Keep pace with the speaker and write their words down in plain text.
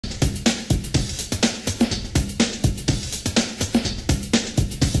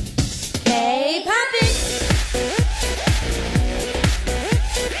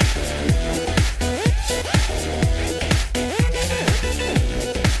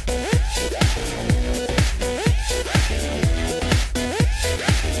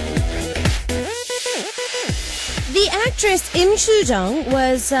Actress Im Soo-jung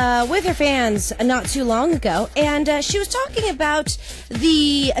was with her fans not too long ago, and she was talking about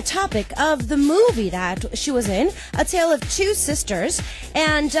the topic of the movie that she was in, A Tale of Two Sisters.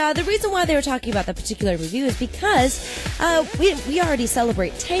 And the reason why they were talking about that particular movie is because we already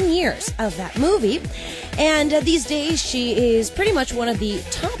celebrate 10 years of that movie. And these days, she is pretty much one of the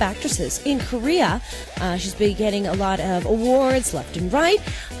top actresses in Korea. She's been getting a lot of awards left and right,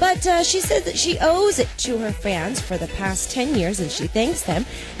 but she said that she owes it to her fans for the past 10 years, and she thanks them.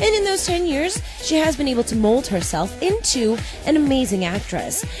 And in those 10 years, she has been able to mold herself into an amazing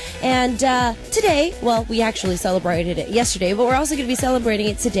actress. And today, well, we actually celebrated it yesterday, but we're also going to be celebrating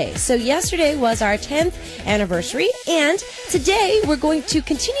it today. So yesterday was our 10th anniversary, and today we're going to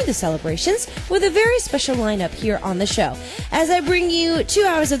continue the celebrations with a very special lineup here on the show. As I bring you 2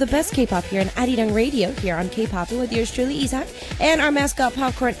 hours of the best K-pop here on Arirang Radio, here on K-Poppin with yours truly, Isak, and our mascot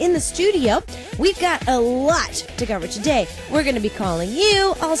Popcorn in the studio. We've got a lot to cover today. We're going to be calling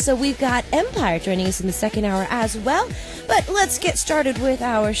you. Also, we've got Empire joining us in the second hour as well. But let's get started with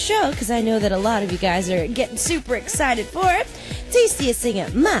our show, because I know that a lot of you guys are getting super excited for it. Tastiest singer,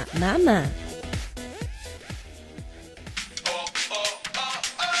 Ma Ma Ma.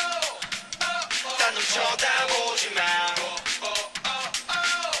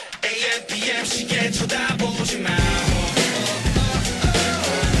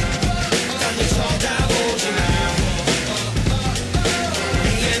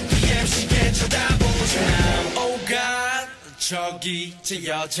 저기 제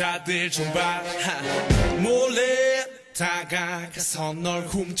여자들 좀 봐 몰래 다가가서 널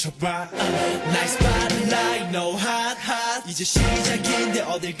훔쳐봐 Nice spotlight no hot hot 이제 시작인데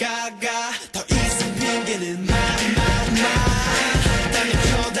어딜 가가 더 이상 핑계는 딴 놈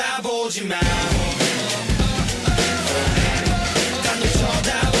쳐다보지 마 딴 놈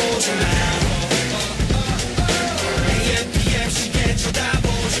쳐다보지 마 AM PM 시계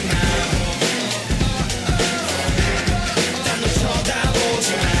쳐다보지 마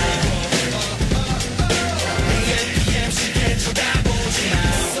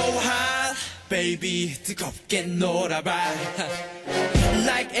Baby 뜨겁게 놀아봐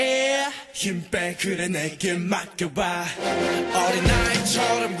Like air 힘 빼 그래 내게 맡겨봐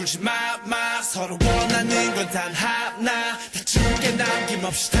어린아이처럼 굴지 마 서로 원하는 건 단 하나 다 줄게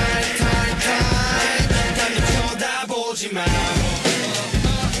남김없이 time 딴 놈 쳐다보지 마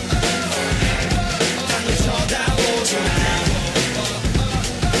딴 놈 쳐다보지 마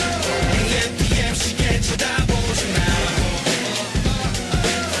AM PM 시계 쳐다보지 마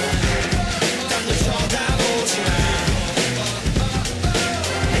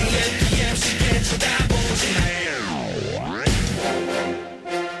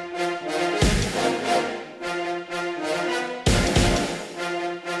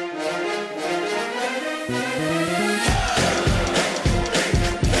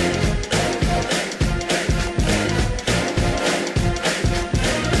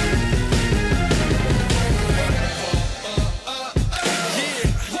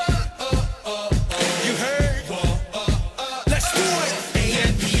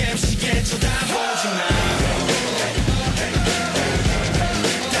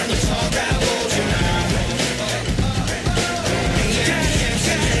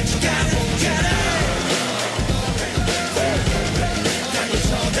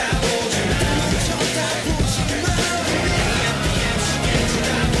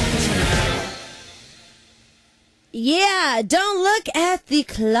Yeah, don't look at the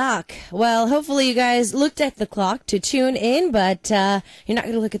clock. Well, hopefully you guys looked at the clock to tune in, but you're not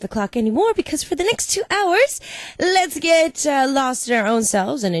going to look at the clock anymore, because for the next 2 hours, let's get lost in our own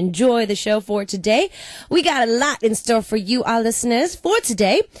selves and enjoy the show for today. We got a lot in store for you, our listeners, for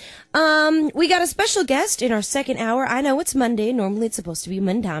today. We got a special guest in our second hour. I know it's Monday. Normally it's supposed to be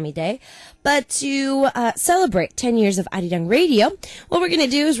Mandami Day. But to celebrate 10 years of Arirang Radio, what we're going to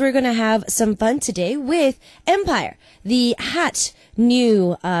do is we're going to have some fun today with Empire, the hot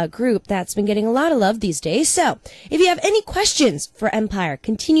new group that's been getting a lot of love these days. So if you have any questions for Empire,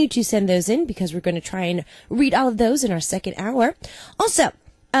 continue to send those in, because we're going to try and read all of those in our second hour. Also,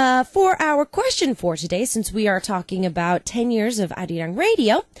 for our question for today, since we are talking about 10 years of Arirang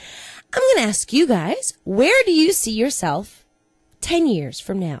Radio, I'm going to ask you guys, where do you see yourself 10 years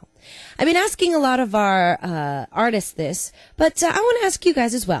from now? I've been asking a lot of our artists this, but I want to ask you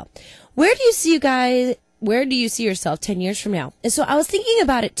guys as well. Where do you see yourself 10 years from now? And so I was thinking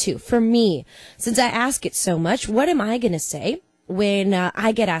about it too. For me, since I ask it so much, what am I going to say when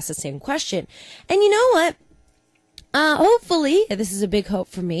I get asked the same question? And you know what? Hopefully, this is a big hope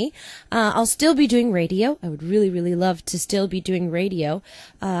for me, I'll still be doing radio. I would really, really love to still be doing radio.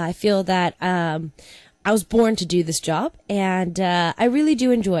 I feel that I was born to do this job, and I really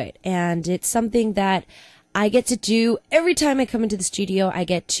do enjoy it. And it's something that I get to do every time I come into the studio. I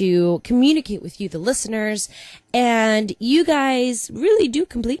get to communicate with you, the listeners, and you guys really do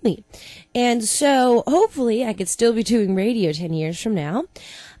complete me. And so hopefully I could still be doing radio 10 years from now.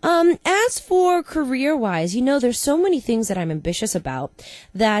 As for career-wise, there's so many things that I'm ambitious about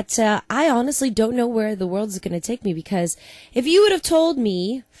that I honestly don't know where the world is going to take me, because if you would have told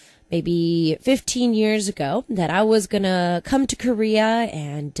me maybe 15 years ago that I was going to come to Korea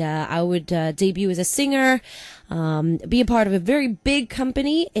and I would debut as a singer, be a part of a very big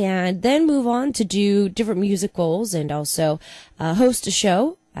company, and then move on to do different musicals and also host a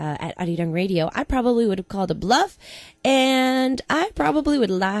show at Arirang Radio, I probably would have called a bluff, and I probably would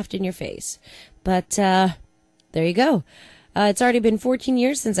have laughed in your face. But there you go. It's already been 14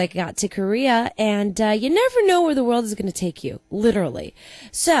 years since I got to Korea, and you never know where the world is going to take you, literally.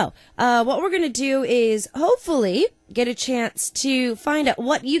 So what we're going to do is hopefully get a chance to find out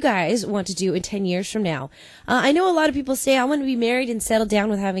what you guys want to do in 10 years from now. I know a lot of people say, I want to be married and settle down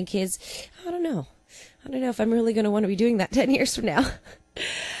with having kids. I don't know if I'm really going to want to be doing that 10 years from now.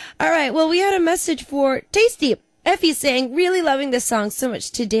 All right, well, we had a message for Tasty. Effie saying, really loving this song so much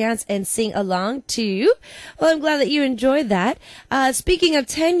to dance and sing along to. Well, I'm glad that you enjoyed that. Speaking of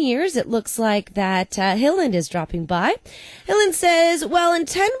 10 years, it looks like that Hilland is dropping by. Hilland says, well, in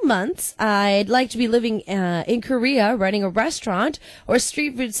 10 months, I'd like to be living in Korea, running a restaurant or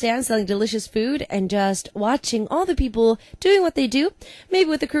street food stand, selling delicious food, and just watching all the people doing what they do, maybe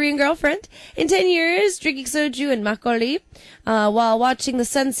with a Korean girlfriend. In 10 years, drinking soju and makgeolli, while watching the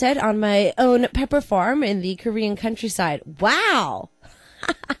sunset on my own pepper farm in the Korean countryside. Wow.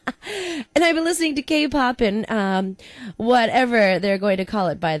 And I've been listening to K-Poppin, whatever they're going to call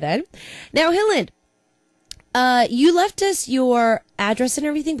it by then. Now, Hilland, you left us your address and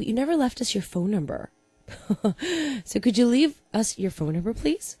everything, but you never left us your phone number. So could you leave us your phone number,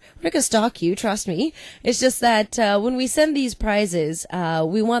 please? We're not going to stalk you, trust me. It's just that when we send these prizes,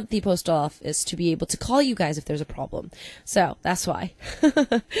 we want the postal office to be able to call you guys if there's a problem. So that's why.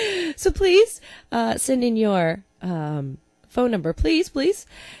 So please send in your phone number, please.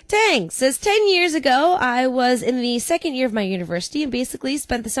 Tang says, 10 years ago, I was in the second year of my university and basically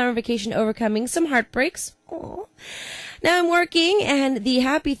spent the summer vacation overcoming some heartbreaks. Aww. Now I'm working, and the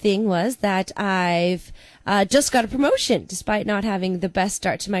happy thing was that I've just got a promotion, despite not having the best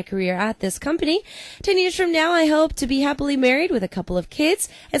start to my career at this company. 10 years from now, I hope to be happily married with a couple of kids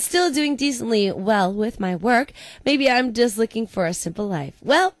and still doing decently well with my work. Maybe I'm just looking for a simple life.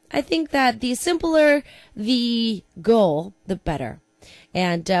 Well, I think that the simpler the goal, the better.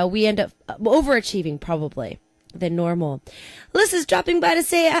 And we end up overachieving, probably, than normal. Alyssa's dropping by to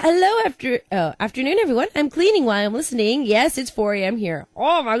say hello afternoon, everyone. I'm cleaning while I'm listening. Yes, it's 4 a.m. here.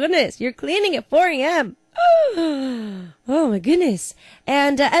 Oh, my goodness. You're cleaning at 4 a.m. Oh, my goodness.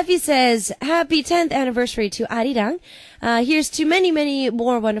 And Effie says, happy 10th anniversary to Arirang. Here's to many, many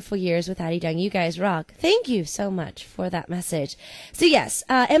more wonderful years with Arirang. You guys rock. Thank you so much for that message. So yes,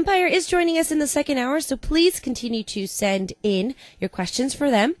 Empire is joining us in the second hour, so please continue to send in your questions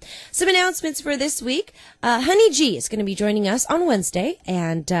for them. Some announcements for this week. Honey G is going to be joining us on Wednesday,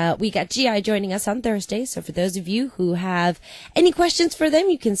 and we got GI joining us on Thursday. So for those of you who have any questions for them,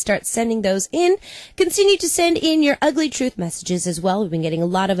 you can start sending those in. Continue to send in your ugly truth messages as well. We've been getting a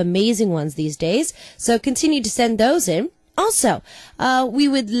lot of amazing ones these days, so continue to send those in. Also, we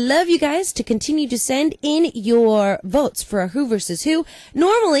would love you guys to continue to send in your votes for Who versus Who.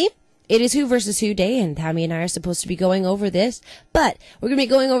 Normally, it is Who versus Who Day, and Tammy and I are supposed to be going over this, but we're going to be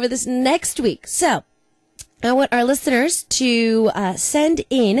going over this next week. So, I want our listeners to send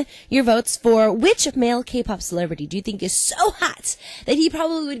in your votes for which male K-pop celebrity do you think is so hot that he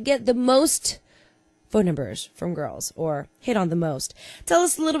probably would get the most phone numbers from girls, or hit on the most. Tell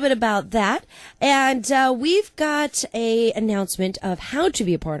us a little bit about that. And we've got a announcement of how to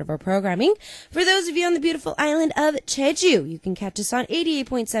be a part of our programming. For those of you on the beautiful island of Jeju, you can catch us on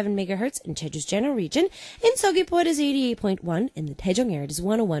 88.7 megahertz in Jeju's general region. In Seogwipo, it is 88.1. In the Daejeong area, it is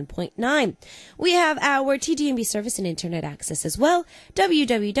 101.9. We have our TDMB service and internet access as well.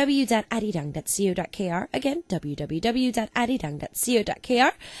 www.arirang.co.kr. Again,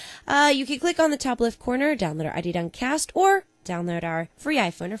 www.arirang.co.kr. You can click on the top left corner, download our Arirang cast, or download our free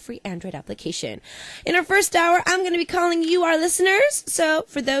iPhone or free Android application. In our first hour, I'm going to be calling you our listeners. So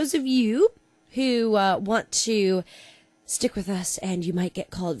for those of you who want to Stick with us and you might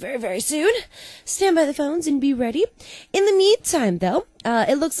get called very, very soon. Stand by the phones and be ready. In the meantime, though,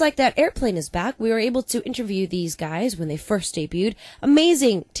 it looks like that Airplane is back. We were able to interview these guys when they first debuted.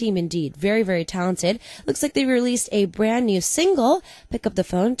 Amazing team indeed. Very, very talented. Looks like they released a brand new single. Pick up the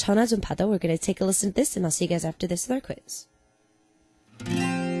phone. 전화 좀 받아. We're going to take a listen to this and I'll see you guys after this with our quiz.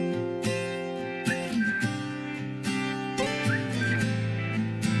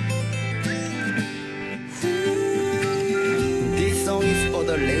 This song is for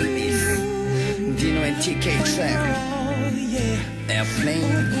the ladies. Dino and TK track.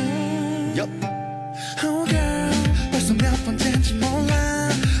 Airplane. Yup. Oh girl, 벌써 몇 번째인지 몰라.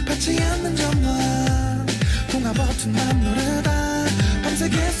 받지 않는 전화. 통화 버튼만 누르다.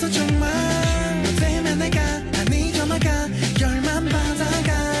 밤새겠어 정말. 너 때문에 내가 아니 전화가 열만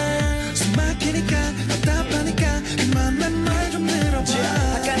받아가. 숨 막히니까 답답하니까 그만 내 말 좀 들어봐.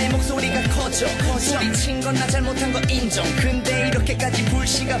 아까 내 목소리가 커져. 소리친 건 나 잘못한 거 인정. 근데 이렇게까지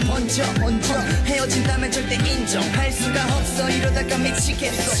불씨가 번져. 헤어진다면 절대 인정할 수가 없어. 이러다가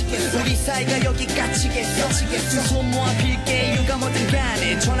미치겠어. 우리 사이가 여기까지겠어. 두 손 모아 빌게 이유가 뭐든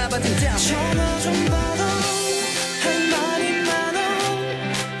간에 전화 받은다면 전화 좀 받아. 할 말이 많아.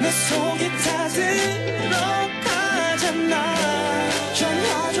 내 속이 타들어가잖아.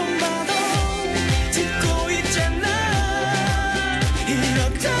 전화 좀 받아. 듣고 있잖아.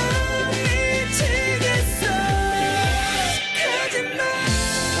 이러다 미치겠어. 가지마.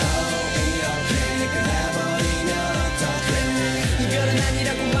 이렇게 끝나버리면 어떡해. 이별은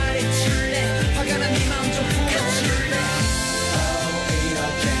아니라고 말해줄래. 화가 난 네 마음 좀 풀어줄래.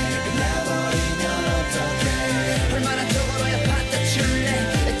 이렇게 끝나버리면 어떡해. 얼마나 더 걸어야 받아줄래.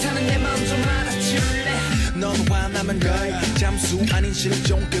 애타는 내 마음 좀 알아줄래. 너도 화나면 거의 잠수 아닌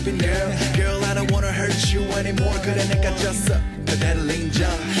실종급인 girl. Girl, I don't wanna hurt you anymore. 그래 내가 졌어. 그대를 인정.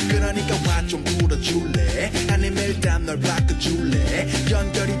 그러니까 화 좀 풀어줄래. 아니면 일단 널 바꿔줄래.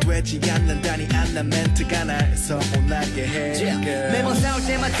 연결이 되지 않는다니 안나 멘트가 날 서운하게 해. girl. 매번 싸울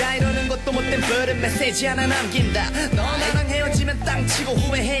때마다 이러는 것도 못된 버릇 메시지 하나 남긴다. 너 나랑 헤어지면 땅치고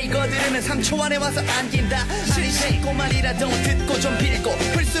후회해. 이거 들으면 3초 안에 와서 안긴다. 싫고 말이라도 듣고 좀 빌고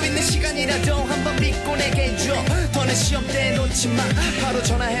풀 수 있는 시간이라도 한번 믿고 내게 줘. 더는 시험 때 놓지 마. 바로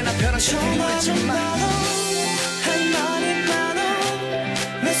전화해 나 편한 척 전화 울지 좀 마. 받아. 할 말이 많아.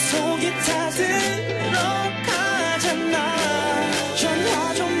 내 속이 타들어가잖아.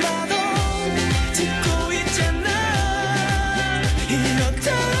 전화 좀 받아. 듣고 있잖아. 이러다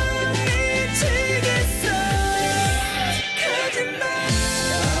미치겠어. 가지마.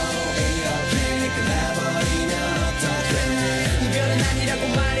 이렇게 끝나버리면 어떡해. 이별은 아니라고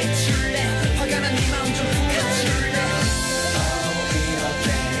말해줄래. 화가 난 네 마음 좀 풀어줄래. 이렇게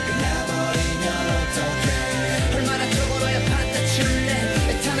끝나버리면 어떡해. 얼마나 더 걸어야 받아줄래.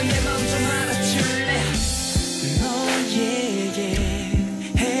 애타는 내 마음 좀 알아줄래. 너에게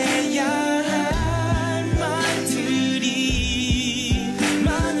해야 할 말들이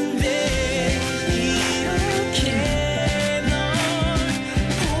많은데 이렇게 널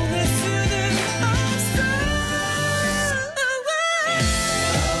보낼 수는 없어.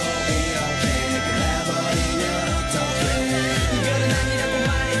 이렇게 끝나버리면 어떡해. 이별은 아니라고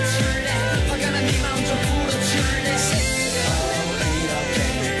말해줄래. 화가 난 네 마음 좀 풀어줄래. 이렇게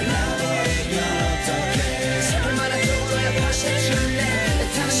끝나버리면 어떡해. 얼마나 더 걸어야 받아줄래.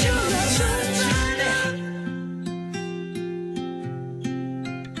 애타는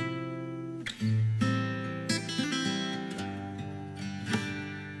내 마음 좀 알아줄래.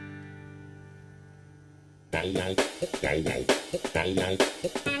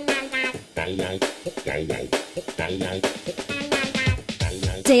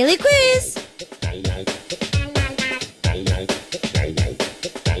 Daily quiz!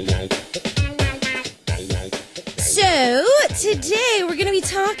 So, today we're going to be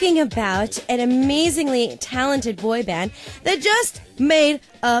talking about an amazingly talented boy band that just made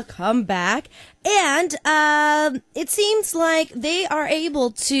a comeback. And it seems like they are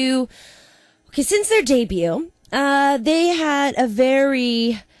able to... Okay, since their debut, they had a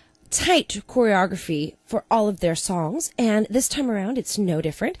very tight choreography for all of their songs, and this time around it's no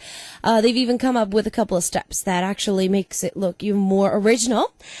different. They've even come up with a couple of steps that actually makes it look even more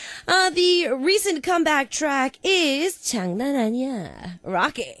original. The recent comeback track is 장난 아니야,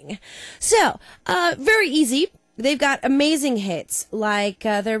 Rocking. So, very easy. They've got amazing hits, like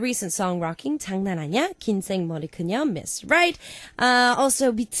their recent song Rocking, 장난 아니야, 긴 생머리 그녀, Miss Right,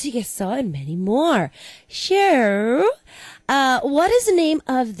 also 미치겠어, and many more. Sure. What is the name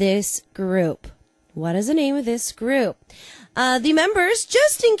of this group? What is the name of this group? The members,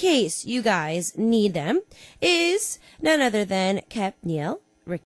 just in case you guys need them, is none other than Kep, Neil,